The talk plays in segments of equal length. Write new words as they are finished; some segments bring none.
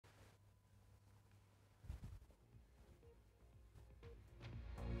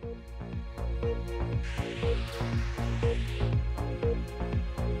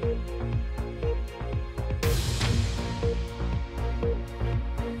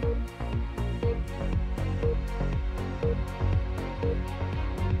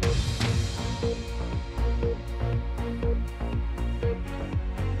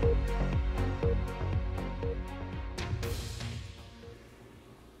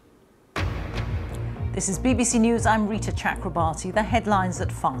This is BBC News. I'm Reeta Chakrabarti. The headlines at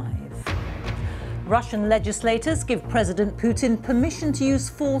 5. Russian legislators give President Putin permission to use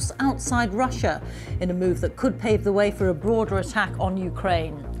force outside Russia in a move that could pave the way for a broader attack on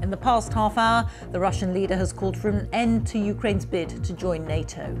Ukraine. In the past half hour, the Russian leader has called for an end to Ukraine's bid to join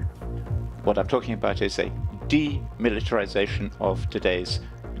NATO. What I'm talking about is a demilitarization of today's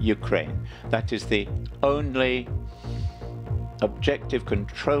Ukraine. That is the only objective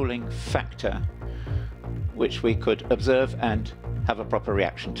controlling factor which we could observe and have a proper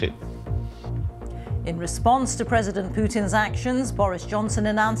reaction to. In response to President Putin's actions, Boris Johnson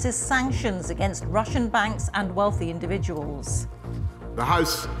announces sanctions against Russian banks and wealthy individuals. The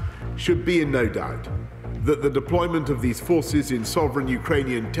House should be in no doubt that the deployment of these forces in sovereign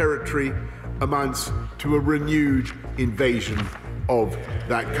Ukrainian territory amounts to a renewed invasion of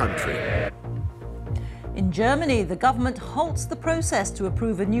that country. In Germany, the government halts the process to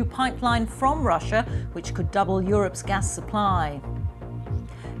approve a new pipeline from Russia, which could double Europe's gas supply.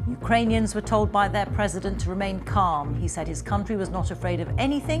 Ukrainians were told by their president to remain calm. He said his country was not afraid of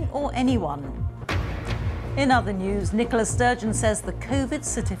anything or anyone. In other news, Nicola Sturgeon says the COVID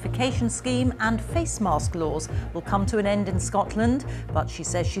certification scheme and face mask laws will come to an end in Scotland, but she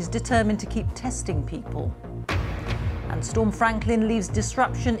says she's determined to keep testing people. And Storm Franklin leaves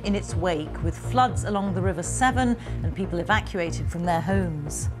disruption in its wake, with floods along the River Severn and people evacuated from their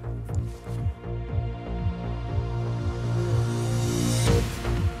homes.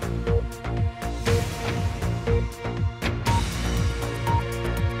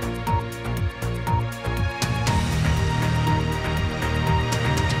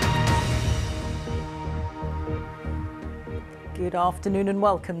 Good afternoon and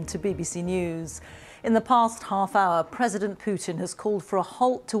welcome to BBC News. In the past half hour, President Putin has called for a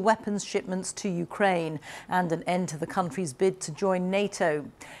halt to weapons shipments to Ukraine and an end to the country's bid to join NATO.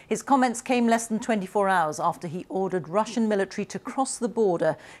 His comments came less than 24 hours after he ordered Russian military to cross the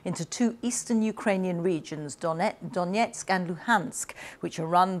border into two eastern Ukrainian regions, Donetsk and Luhansk, which are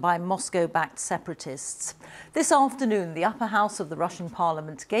run by Moscow-backed separatists. This afternoon, the upper house of the Russian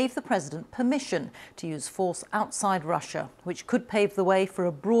parliament gave the president permission to use force outside Russia, which could pave the way for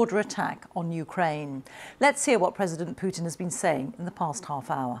a broader attack on Ukraine. Let's hear what President Putin has been saying in the past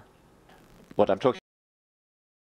half hour. What I'm talking